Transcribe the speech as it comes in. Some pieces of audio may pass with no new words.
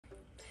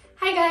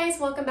Hi guys,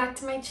 welcome back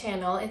to my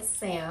channel. It's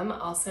Sam,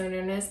 also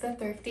known as the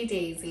Thrifty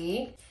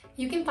Daisy.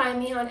 You can find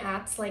me on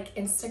apps like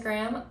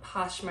Instagram,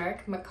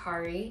 Poshmark,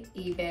 Mercari,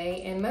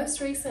 eBay, and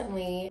most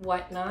recently,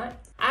 Whatnot.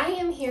 I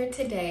am here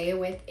today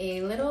with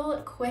a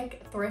little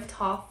quick thrift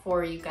haul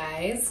for you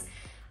guys.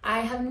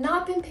 I have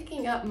not been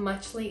picking up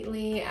much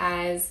lately,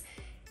 as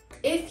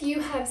if you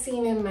have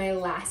seen in my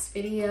last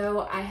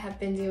video, I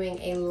have been doing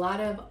a lot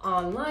of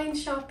online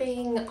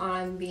shopping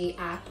on the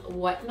app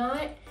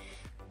Whatnot.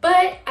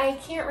 But I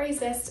can't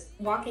resist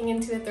walking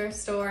into a thrift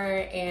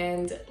store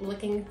and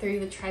looking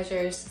through the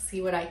treasures to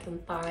see what I can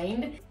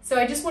find. So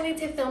I just wanted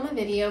to film a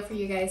video for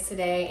you guys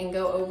today and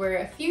go over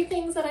a few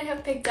things that I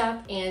have picked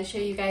up and show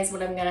you guys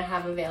what I'm gonna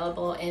have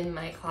available in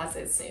my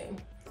closet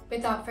soon.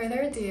 Without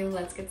further ado,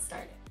 let's get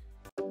started.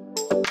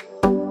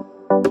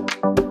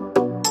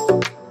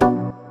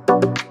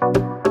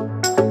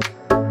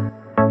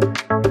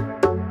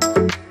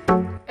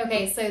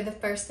 Okay, so the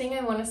first thing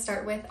I want to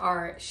start with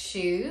are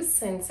shoes,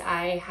 since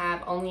I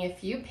have only a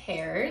few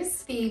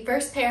pairs. The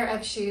first pair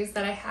of shoes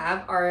that I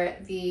have are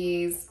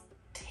these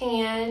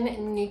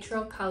tan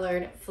neutral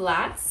colored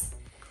flats.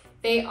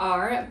 They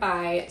are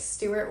by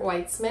Stuart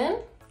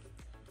Weitzman,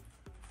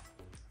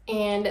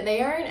 and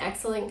they are in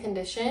excellent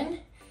condition.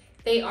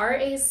 They are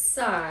a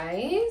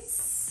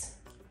size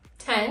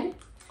 10.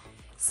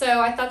 So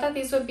I thought that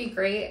these would be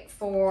great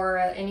for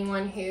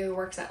anyone who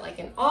works at like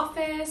an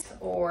office,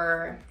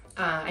 or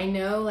I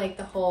know like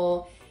the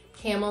whole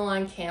camel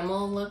on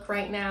camel look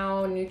right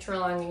now,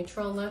 neutral on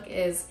neutral look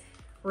is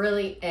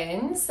really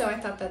in. So I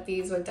thought that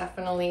these would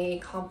definitely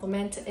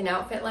complement an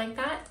outfit like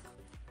that.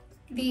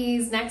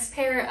 These next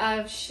pair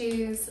of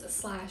shoes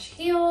slash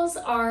heels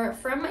are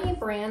from a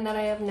brand that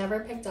I have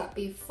never picked up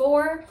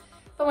before,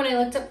 but when I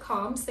looked up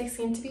comps, they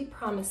seem to be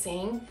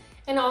promising.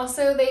 And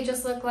also they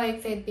just look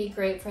like they'd be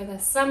great for the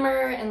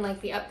summer and like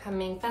the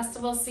upcoming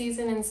festival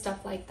season and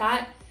stuff like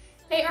that.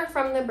 They are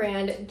from the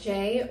brand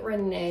J.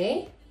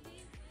 Renee.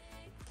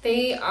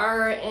 They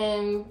are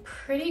in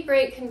pretty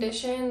great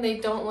condition. They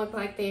don't look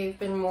like they've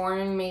been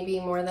worn maybe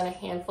more than a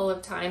handful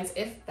of times,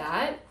 if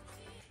that.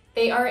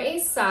 They are a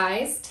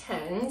size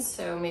 10,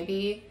 so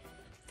maybe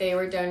they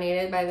were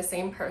donated by the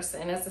same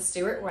person as the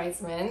Stuart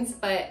Weitzmans,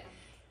 but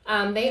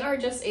they are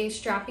just a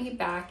strappy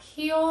back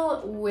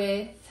heel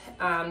with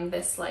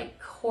this like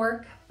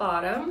cork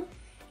bottom,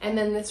 and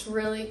then this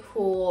really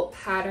cool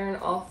pattern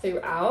all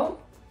throughout.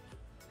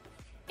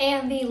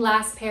 And the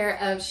last pair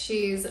of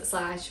shoes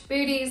slash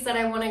booties that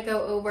I want to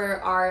go over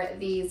are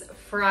these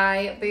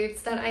Frye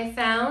Boots that I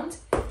found.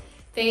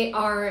 They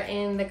are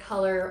in the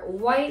color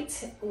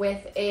white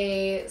with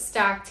a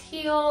stacked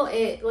heel.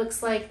 It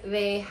looks like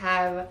they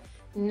have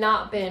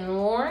not been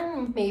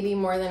worn, maybe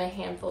more than a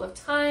handful of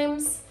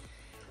times.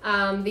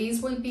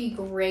 These would be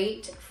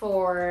great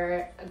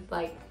for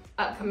like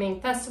upcoming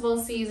festival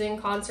season,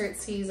 concert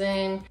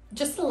season,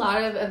 just a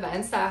lot of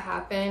events that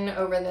happen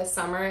over the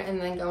summer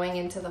and then going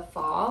into the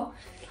fall.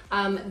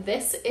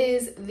 This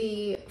is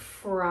the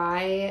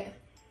Frye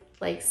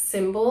like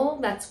symbol.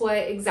 That's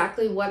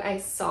exactly what I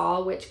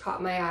saw, which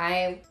caught my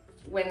eye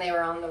when they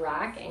were on the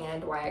rack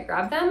and why I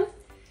grabbed them.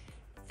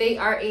 They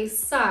are a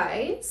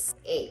size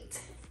 8.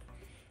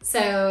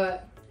 So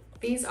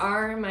these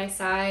are my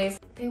size.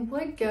 They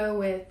would go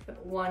with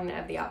one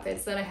of the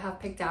outfits that I have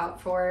picked out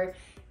for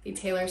the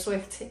Taylor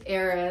Swift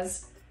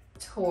Eras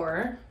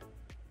tour.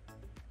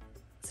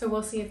 So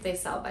we'll see if they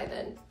sell by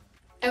then.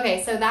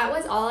 Okay, so that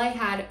was all I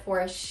had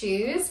for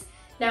shoes.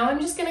 Now I'm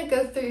just gonna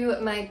go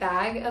through my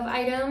bag of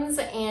items,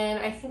 and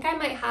I think I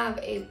might have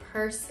a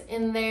purse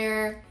in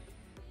there,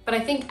 but I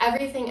think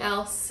everything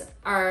else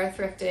are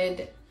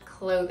thrifted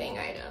clothing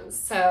items.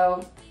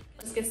 So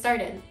let's get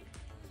started.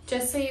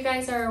 Just so you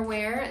guys are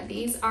aware,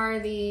 these are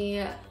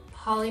the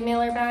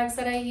polymailer bags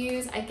that I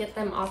use. I get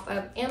them off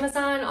of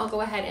Amazon. I'll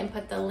go ahead and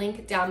put the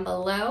link down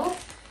below.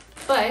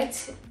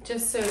 But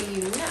just so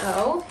you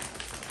know,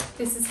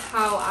 this is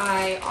how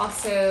I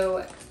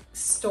also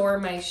store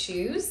my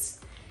shoes.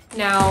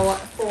 Now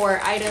for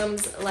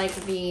items like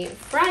the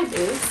Frye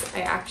Boots,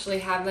 I actually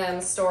have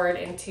them stored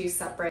in 2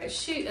 separate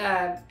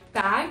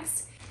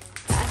bags.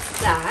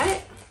 That's that.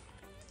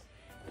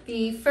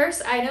 The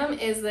first item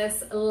is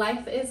this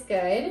Life is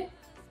Good.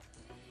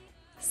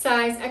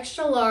 Size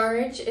extra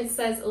large. It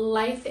says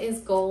Life is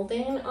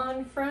Golden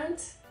on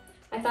front.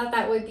 I thought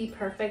that would be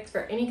perfect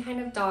for any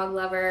kind of dog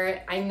lover.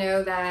 I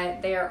know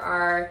that there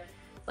are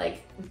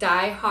like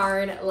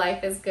die-hard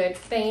Life is Good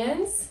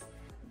fans.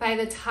 By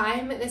the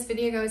time this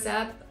video goes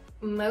up,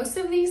 most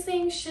of these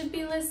things should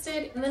be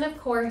listed. And then of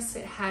course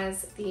it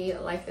has the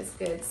Life is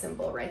Good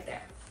symbol right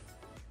there.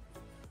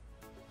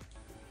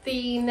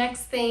 The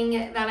next thing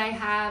that I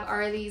have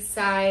are these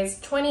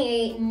size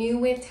 28 new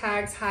with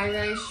tags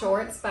high-rise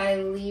shorts by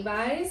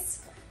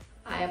Levi's.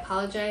 I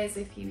apologize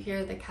if you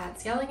hear the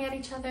cats yelling at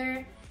each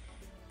other.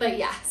 But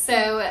yeah,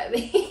 so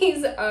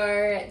these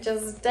are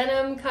just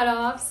denim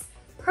cutoffs.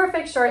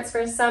 Perfect shorts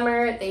for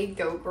summer. They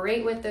go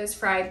great with those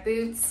Frye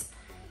Boots.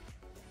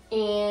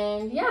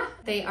 And yeah,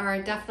 they are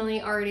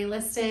definitely already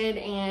listed,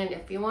 and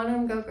if you want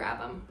them, go grab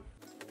them.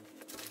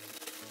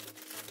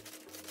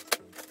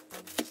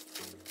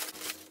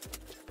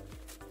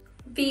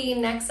 The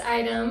next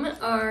item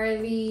are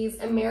these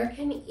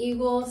American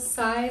Eagle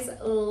size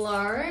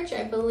large.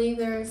 I believe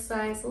they're a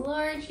size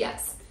large.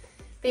 Yes,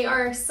 they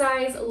are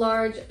size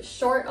large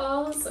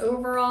short-alls,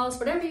 overalls,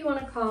 whatever you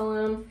want to call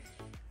them.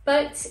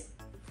 But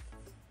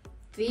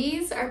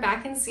these are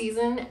back in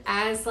season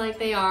as like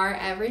they are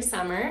every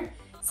summer.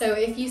 So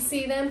if you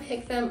see them,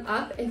 pick them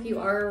up if you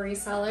are a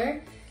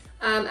reseller.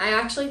 I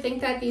actually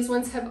think that these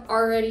ones have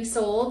already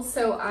sold,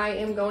 so I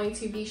am going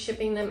to be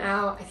shipping them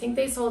out. I think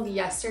they sold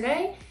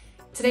yesterday.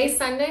 Today's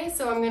Sunday,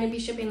 so I'm going to be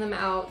shipping them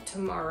out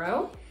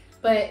tomorrow.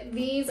 But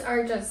these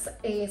are just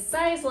a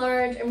size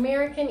large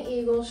American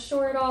Eagle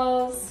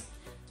short-alls.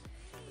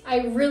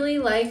 I really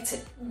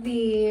liked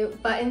the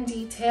button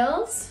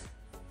details,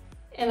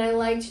 and I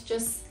liked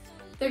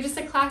they're just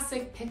a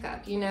classic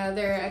pickup, you know,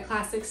 they're a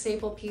classic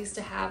staple piece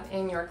to have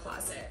in your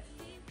closet.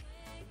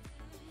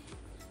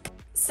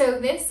 So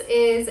this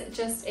is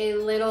just a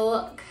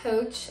little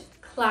Coach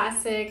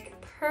classic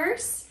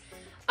purse.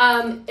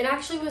 It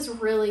actually was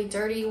really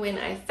dirty when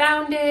I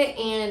found it,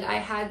 and I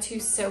had to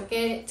soak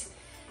it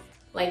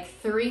like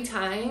 3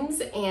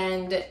 times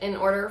and in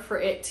order for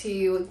it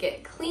to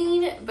get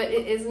clean, but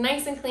it is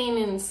nice and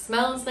clean and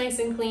smells nice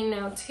and clean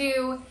now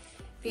too.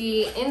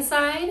 The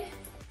inside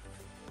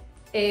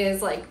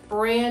is like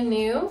brand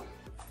new,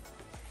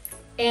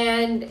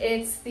 and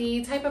it's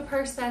the type of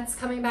purse that's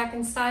coming back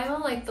in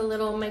style, like the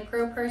little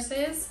micro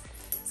purses.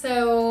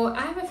 So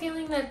I have a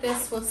feeling that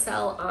this will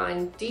sell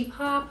on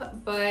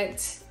Depop,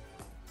 but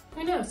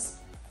who knows?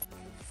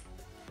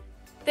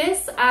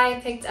 This I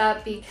picked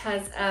up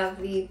because of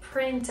the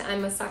print.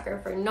 I'm a sucker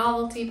for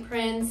novelty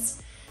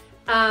prints.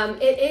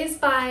 It is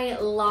by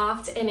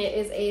Loft and it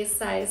is a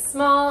size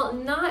small,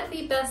 not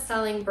the best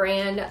selling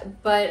brand,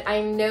 but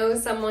I know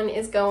someone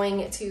is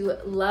going to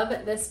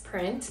love this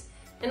print.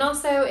 And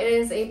also it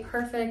is a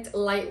perfect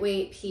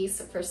lightweight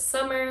piece for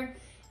summer.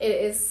 It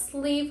is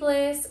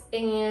sleeveless,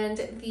 and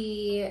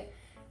the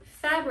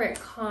fabric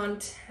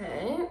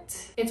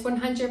content, it's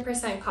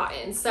 100%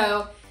 cotton.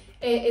 So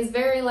it is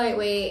very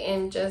lightweight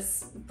and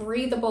just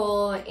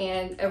breathable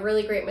and a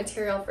really great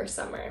material for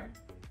summer.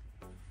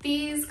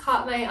 These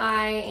caught my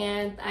eye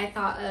and I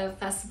thought of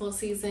festival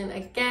season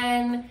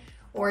again,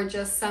 or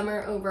just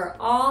summer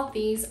overall.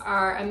 These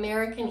are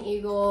American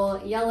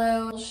Eagle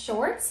yellow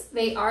shorts.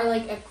 They are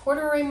like a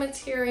corduroy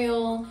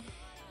material,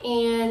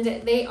 and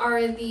they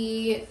are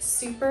the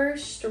super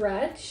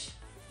stretch.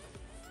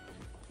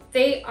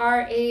 They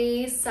are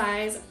a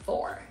size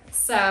 4.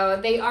 So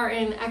they are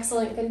in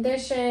excellent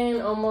condition,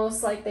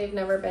 almost like they've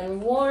never been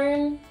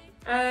worn.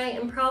 I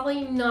am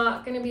probably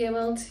not gonna be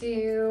able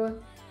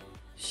to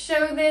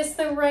show this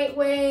the right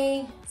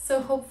way,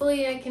 so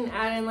hopefully I can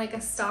add in like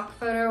a stock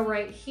photo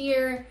right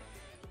here.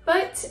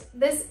 But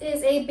this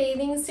is a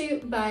bathing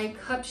suit by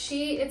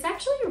Cupshe. It's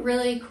actually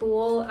really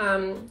cool.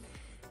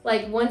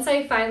 Like once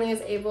I finally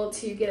was able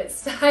to get it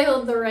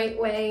styled the right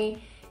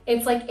way,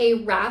 it's like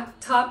a wrap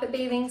top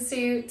bathing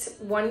suit,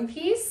 one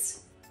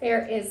piece.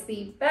 There is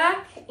the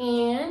back,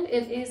 and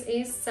it is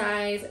a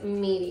size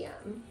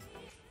medium.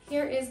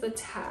 Here is the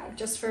tag,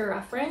 just for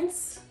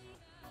reference.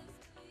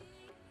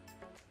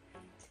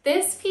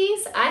 This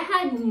piece, I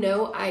had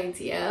no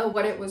idea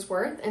what it was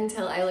worth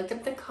until I looked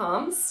up the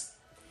comps.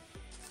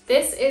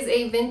 This is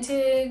a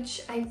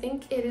vintage, I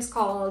think it is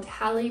called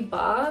Haile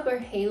Bob or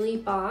Haile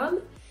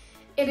Bob.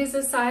 It is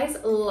a size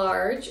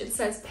large. It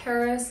says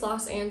Paris,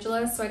 Los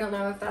Angeles, so I don't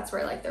know if that's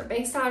where like they're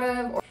based out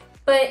of.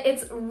 But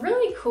it's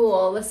really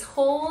cool. This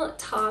whole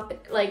top,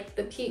 like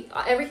the piece,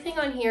 everything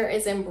on here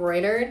is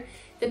embroidered.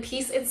 The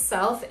piece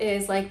itself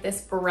is like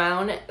this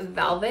brown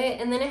velvet,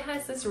 and then it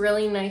has this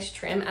really nice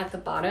trim at the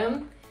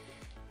bottom.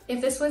 If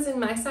this was in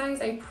my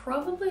size, I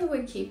probably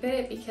would keep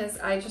it because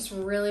I just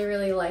really,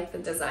 really like the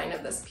design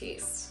of this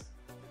piece.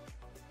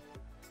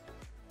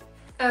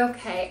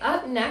 Okay,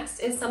 up next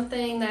is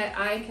something that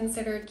I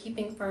considered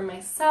keeping for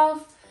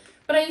myself,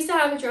 but I used to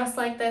have a dress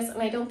like this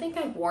and I don't think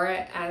I wore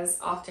it as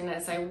often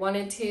as I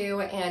wanted to,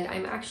 and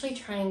I'm actually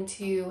trying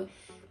to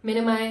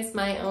minimize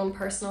my own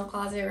personal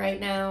closet right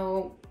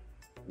now,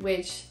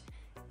 which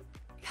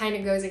kind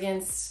of goes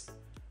against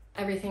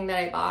everything that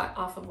I bought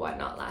off of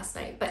Whatnot last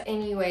night. But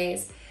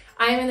anyways,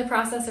 I'm in the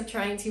process of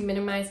trying to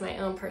minimize my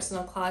own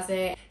personal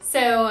closet. So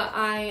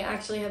I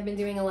actually have been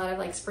doing a lot of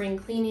like spring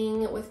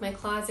cleaning with my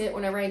closet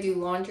whenever I do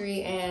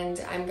laundry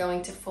and I'm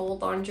going to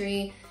fold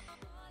laundry.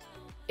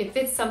 If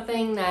it's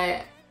something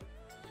that,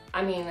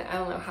 I mean, I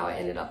don't know how it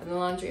ended up in the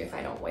laundry if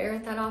I don't wear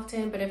it that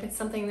often, but if it's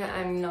something that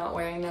I'm not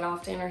wearing that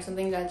often or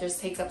something that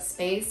just takes up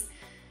space,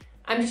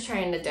 I'm just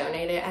trying to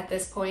donate it at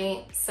this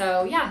point.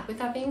 So yeah, with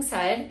that being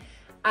said,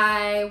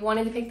 I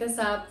wanted to pick this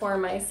up for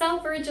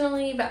myself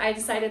originally, but I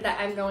decided that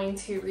I'm going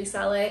to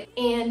resell it.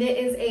 And it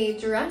is a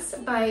dress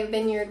by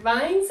Vineyard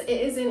Vines. It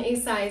is in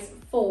a size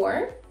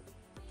 4.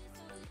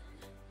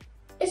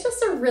 It's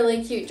just a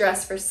really cute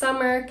dress for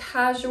summer,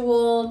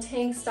 casual,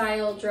 tank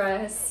style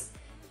dress.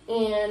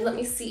 And let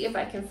me see if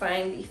I can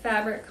find the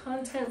fabric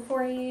content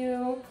for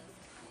you.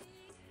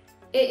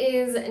 It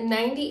is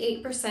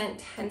 98%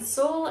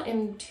 tencel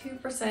and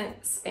 2%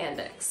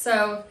 spandex.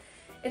 So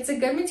It's a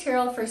good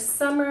material for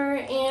summer,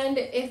 and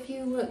if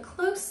you look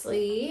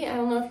closely, I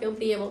don't know if you'll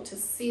be able to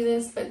see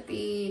this, but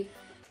the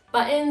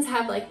buttons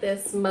have like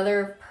this mother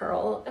of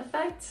pearl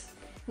effect.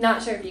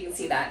 Not sure if you can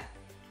see that.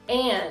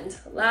 And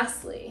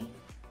lastly,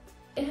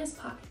 it has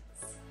pockets.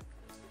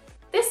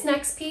 This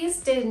next piece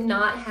did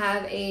not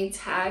have a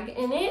tag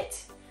in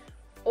it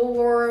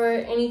or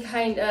any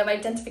kind of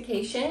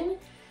identification,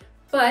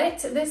 but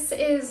this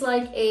is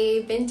like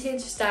a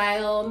vintage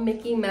style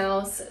Mickey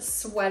Mouse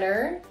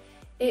sweater.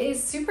 It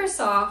is super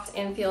soft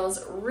and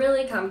feels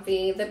really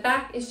comfy. The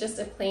back is just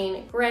a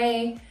plain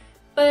gray,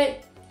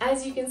 but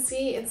as you can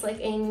see, it's like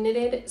a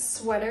knitted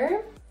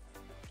sweater.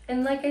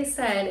 And like I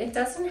said, it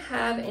doesn't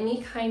have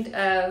any kind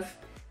of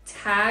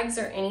tags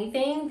or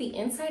anything. The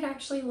inside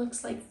actually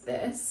looks like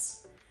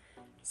this.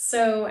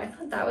 So I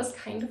thought that was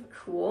kind of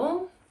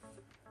cool.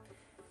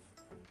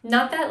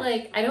 Not that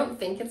like, I don't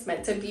think it's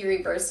meant to be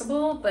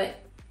reversible, but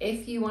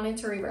if you wanted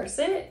to reverse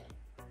it.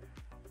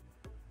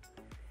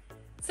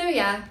 So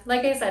yeah,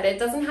 like I said, it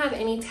doesn't have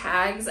any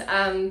tags,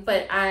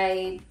 but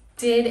I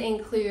did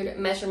include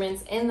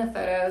measurements in the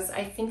photos.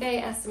 I think I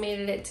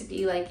estimated it to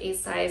be like a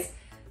size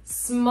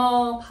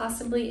small,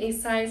 possibly a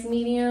size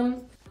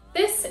medium.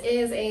 This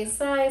is a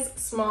size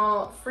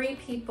small Free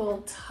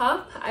People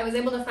top. I was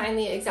able to find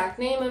the exact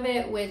name of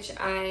it, which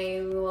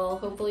I will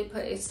hopefully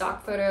put a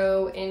stock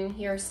photo in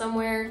here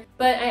somewhere.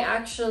 But I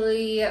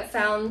actually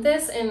found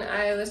this and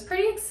I was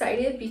pretty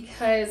excited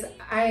because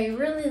I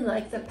really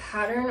like the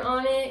pattern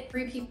on it.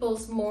 Free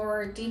People's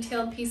more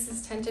detailed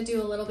pieces tend to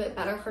do a little bit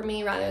better for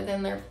me rather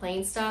than their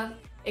plain stuff,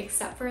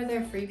 except for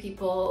their Free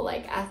People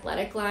like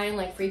athletic line,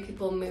 like Free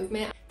People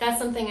movement. That's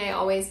something I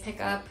always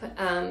pick up,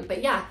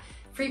 but yeah.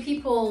 Free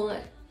People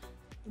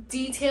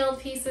detailed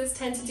pieces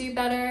tend to do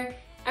better.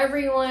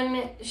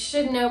 Everyone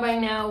should know by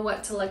now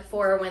what to look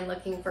for when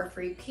looking for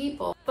Free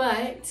People,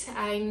 but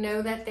I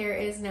know that there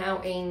is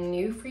now a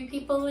new Free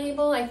People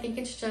label. I think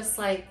it's just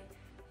like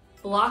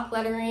block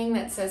lettering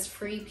that says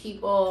Free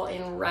People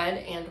in red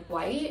and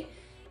white.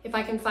 If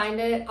I can find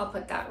it, I'll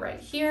put that right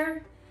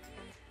here.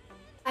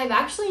 I've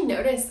actually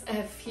noticed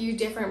a few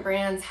different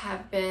brands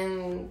have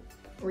been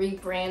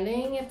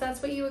rebranding, if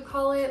that's what you would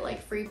call it,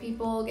 like Free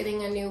People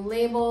getting a new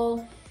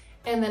label.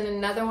 And then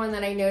another one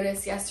that I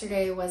noticed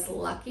yesterday was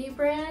Lucky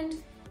brand.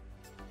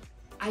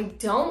 I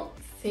don't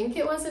think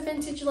it was a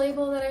vintage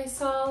label that I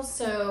saw,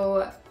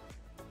 so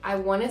I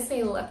want to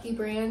say Lucky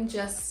brand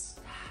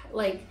just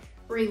like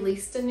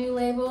released a new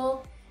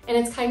label, and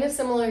it's kind of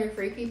similar to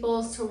Free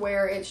People's to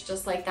where it's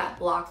just like that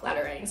block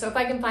lettering. So if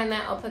I can find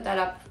that, I'll put that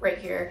up right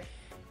here.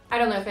 I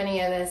don't know if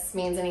any of this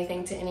means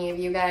anything to any of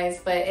you guys,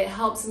 but it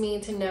helps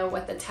me to know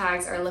what the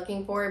tags are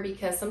looking for,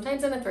 because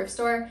sometimes in a thrift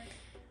store,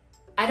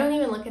 I don't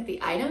even look at the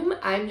item,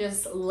 I'm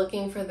just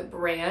looking for the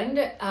brand.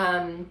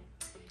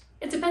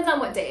 It depends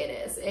on what day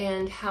it is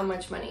and how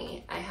much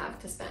money I have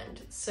to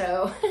spend.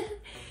 So,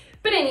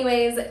 but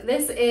anyways,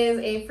 this is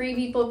a Free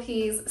People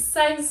piece,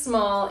 size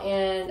small,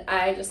 and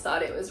I just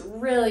thought it was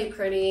really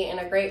pretty and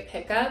a great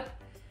pickup.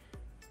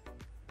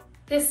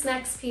 This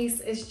next piece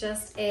is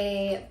just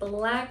a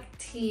black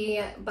tee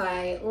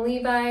by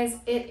Levi's.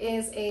 It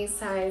is a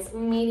size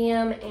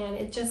medium and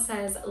it just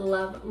says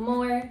love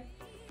more.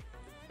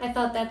 I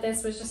thought that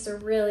this was just a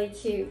really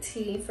cute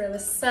tee for the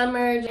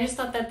summer. I just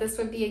thought that this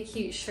would be a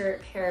cute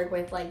shirt paired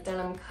with like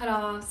denim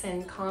cutoffs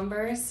and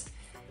Converse.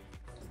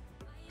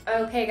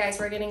 Okay guys,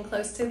 we're getting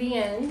close to the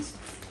end.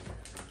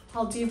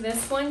 I'll do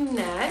this one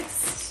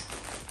next.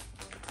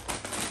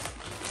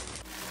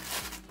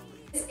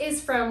 This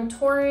is from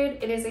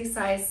Torrid. It is a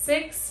size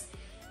 6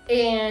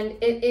 and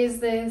it is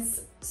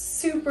this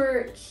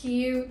super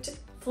cute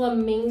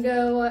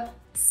flamingo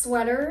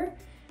sweater.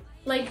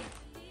 Like,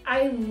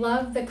 I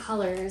love the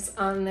colors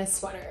on this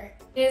sweater.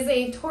 It is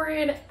a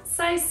Torrid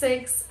size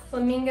 6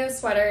 flamingo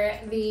sweater.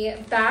 The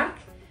back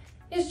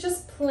is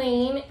just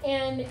plain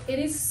and it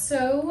is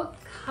so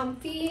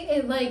comfy.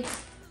 It like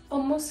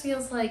almost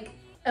feels like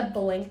a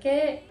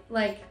blanket.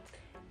 Like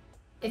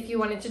if you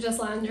wanted to just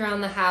lounge around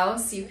the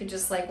house, you could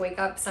just like wake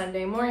up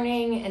Sunday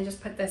morning and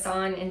just put this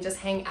on and just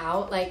hang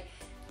out. Like,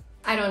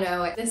 I don't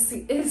know, this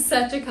is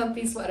such a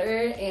comfy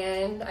sweater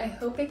and I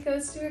hope it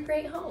goes to a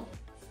great home.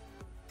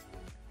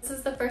 This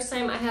is the first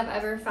time I have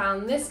ever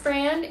found this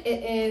brand.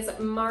 It is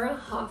Mara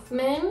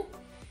Hoffman,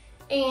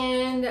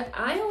 and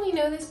I only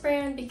know this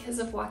brand because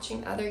of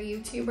watching other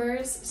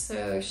YouTubers,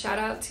 so shout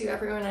out to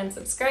everyone I'm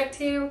subscribed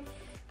to.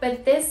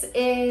 But this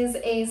is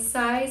a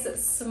size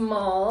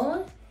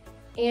small,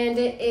 and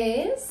it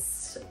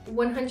is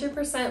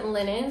 100%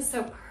 linen,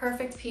 so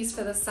perfect piece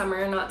for the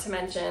summer, not to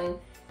mention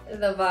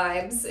the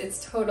vibes.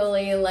 It's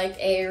totally like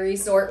a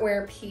resort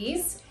wear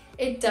piece.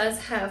 It does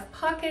have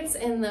pockets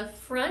in the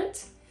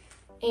front,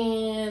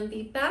 and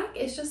the back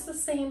is just the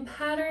same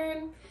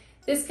pattern.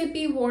 This could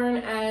be worn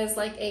as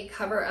like a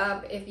cover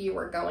up if you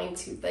were going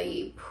to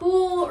the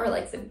pool or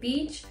like the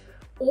beach,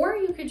 or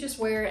you could just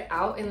wear it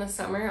out in the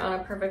summer on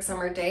a perfect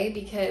summer day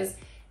because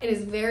it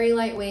is very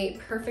lightweight,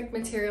 perfect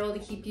material to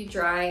keep you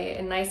dry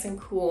and nice and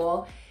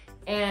cool.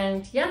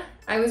 And yeah,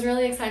 I was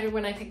really excited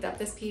when I picked up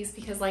this piece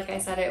because like I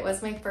said, it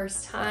was my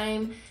first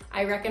time.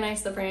 I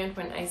recognized the brand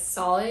when I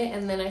saw it,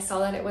 and then I saw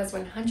that it was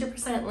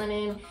 100%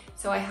 linen,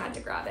 so I had to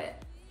grab it.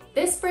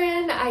 This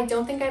brand, I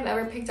don't think I've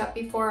ever picked up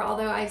before,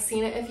 although I've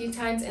seen it a few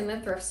times in the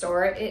thrift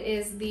store. It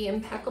is the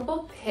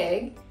Impeccable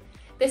Pig.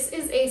 This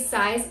is a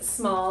size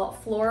small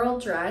floral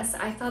dress.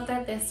 I thought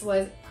that this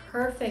was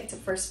perfect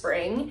for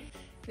spring.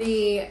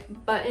 The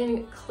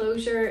button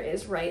closure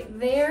is right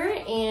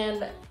there,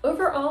 and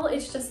overall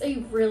it's just a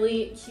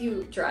really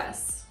cute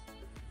dress.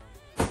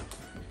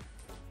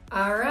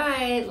 All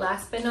right,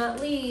 last but not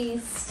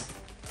least,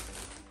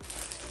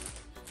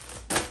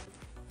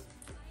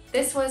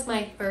 this was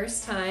my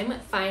first time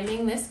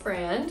finding this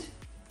brand.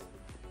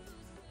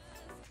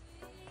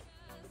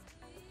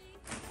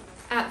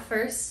 At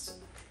first,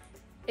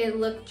 it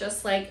looked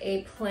just like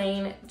a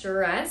plain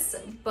dress,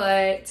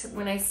 but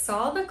when I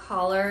saw the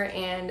collar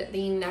and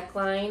the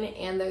neckline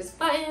and those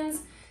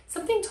buttons,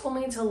 something told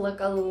me to look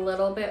a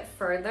little bit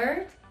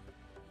further.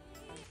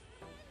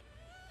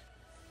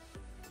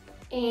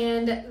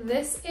 And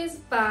this is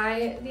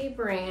by the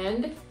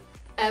brand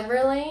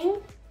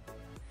Everlane.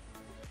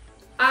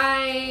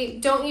 I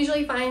don't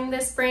usually find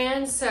this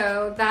brand,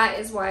 so that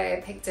is why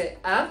I picked it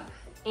up.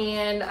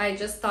 And I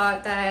just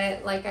thought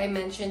that, like I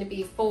mentioned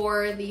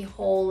before, the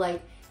whole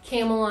like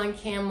camel on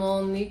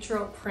camel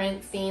neutral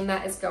print theme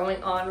that is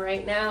going on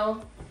right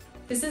now,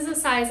 this is a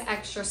size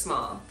extra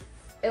small.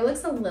 It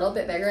looks a little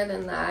bit bigger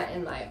than that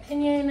in my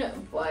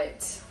opinion,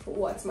 but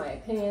what's my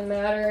opinion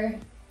matter?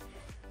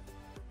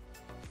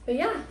 But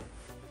yeah,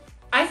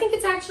 I think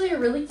it's actually a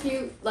really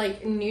cute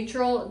like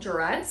neutral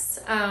dress.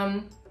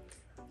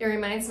 It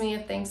reminds me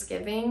of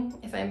Thanksgiving,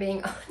 if I'm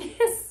being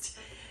honest.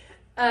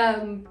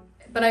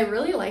 But I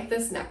really like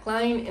this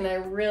neckline and I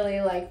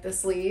really like the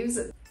sleeves.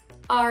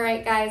 All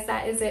right, guys,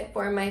 that is it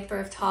for my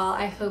thrift haul.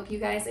 I hope you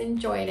guys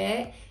enjoyed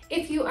it.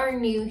 If you are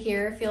new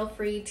here, feel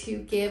free to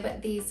give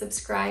the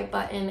subscribe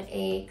button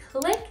a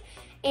click.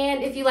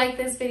 And if you like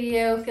this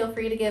video, feel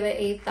free to give it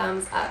a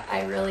thumbs up.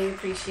 I really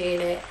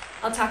appreciate it.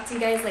 I'll talk to you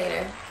guys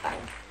later. Bye.